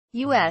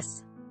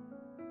U.S.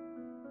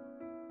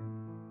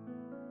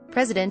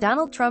 President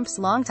Donald Trump's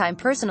longtime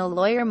personal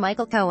lawyer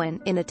Michael Cohen,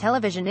 in a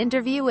television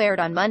interview aired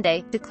on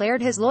Monday,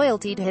 declared his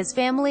loyalty to his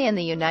family and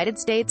the United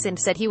States and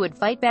said he would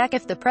fight back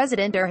if the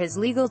president or his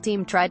legal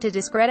team tried to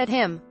discredit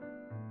him.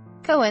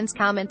 Cohen's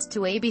comments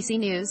to ABC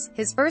News,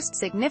 his first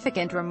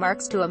significant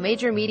remarks to a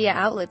major media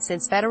outlet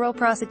since federal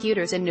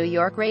prosecutors in New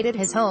York raided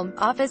his home,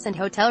 office and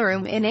hotel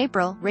room in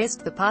April,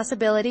 raised the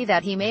possibility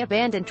that he may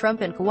abandon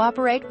Trump and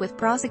cooperate with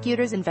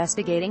prosecutors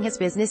investigating his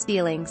business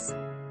dealings.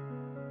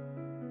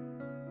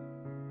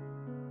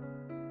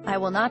 "I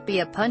will not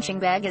be a punching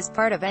bag as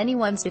part of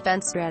anyone's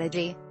defense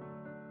strategy,"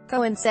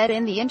 Cohen said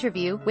in the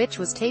interview, which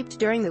was taped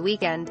during the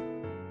weekend.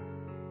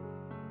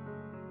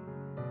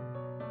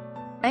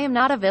 "I am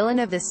not a villain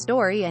of this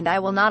story and I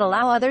will not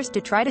allow others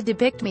to try to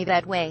depict me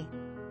that way."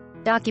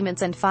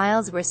 Documents and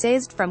files were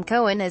seized from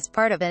Cohen as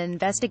part of an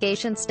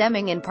investigation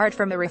stemming in part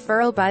from a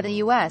referral by the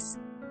U.S.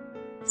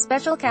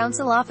 Special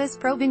Counsel Office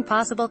probing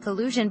possible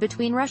collusion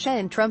between Russia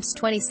and Trump's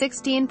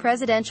 2016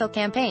 presidential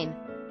campaign.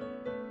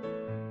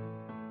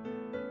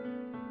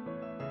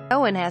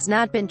 Cohen has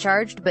not been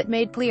charged but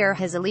made clear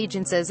his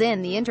allegiances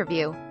in the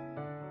interview.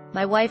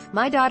 "My wife,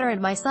 my daughter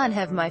and my son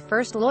have my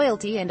first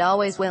loyalty and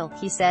always will,"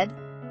 he said.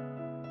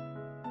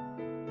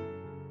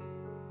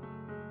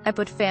 "I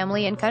put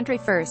family and country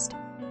first."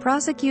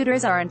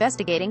 Prosecutors are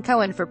investigating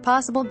Cohen for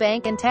possible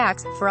bank and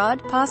tax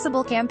fraud,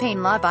 possible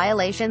campaign law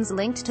violations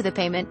linked to the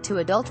payment to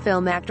adult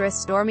film actress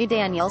Stormy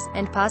Daniels,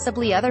 and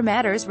possibly other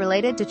matters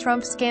related to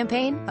Trump's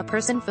campaign, a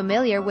person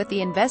familiar with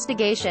the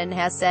investigation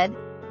has said.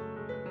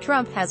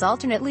 Trump has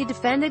alternately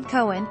defended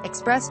Cohen,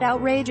 expressed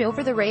outrage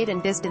over the raid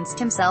and distanced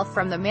himself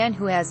from the man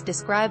who has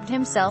described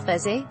himself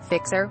as a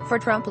 «fixer» for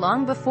Trump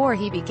long before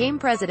he became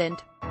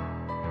president.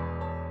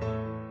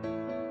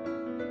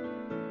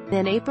 In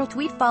an April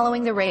tweet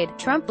following the raid,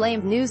 Trump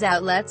blamed news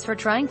outlets for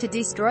trying to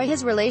destroy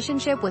his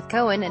relationship with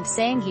Cohen and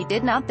saying he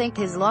did not think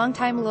his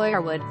longtime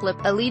lawyer would flip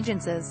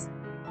allegiances.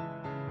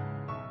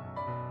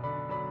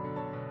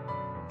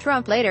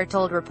 Trump later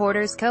told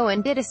reporters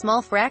Cohen did a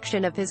small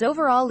fraction of his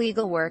overall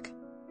legal work.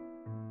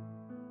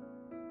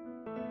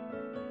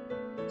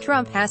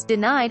 Trump has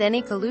denied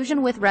any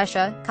collusion with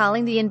Russia,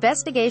 calling the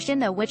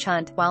investigation a witch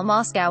hunt, while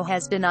Moscow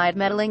has denied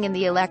meddling in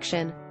the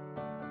election.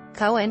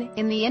 Cohen,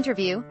 in the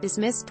interview,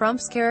 dismissed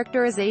Trump's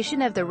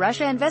characterization of the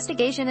Russia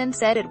investigation and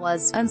said it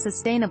was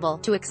unsustainable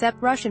to accept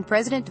Russian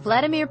President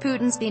Vladimir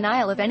Putin's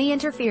denial of any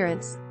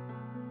interference.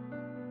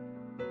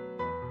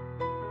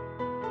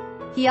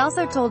 He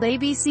also told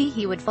ABC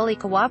he would fully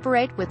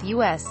cooperate with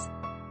U.S.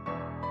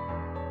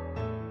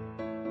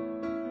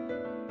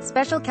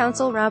 Special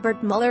Counsel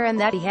Robert Mueller and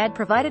that he had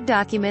provided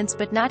documents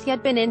but not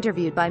yet been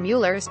interviewed by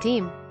Mueller's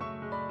team.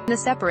 In a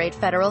separate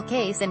federal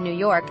case in New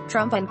York,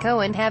 Trump and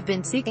Cohen have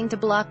been seeking to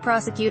block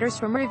prosecutors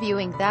from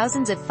reviewing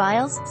thousands of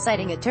files,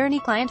 citing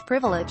attorney-client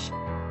privilege.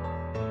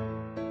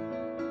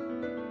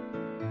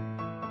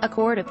 A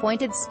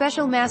court-appointed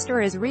special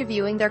master is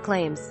reviewing their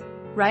claims.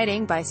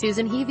 Writing by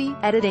Susan Heavey,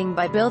 editing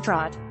by Bill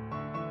Trott.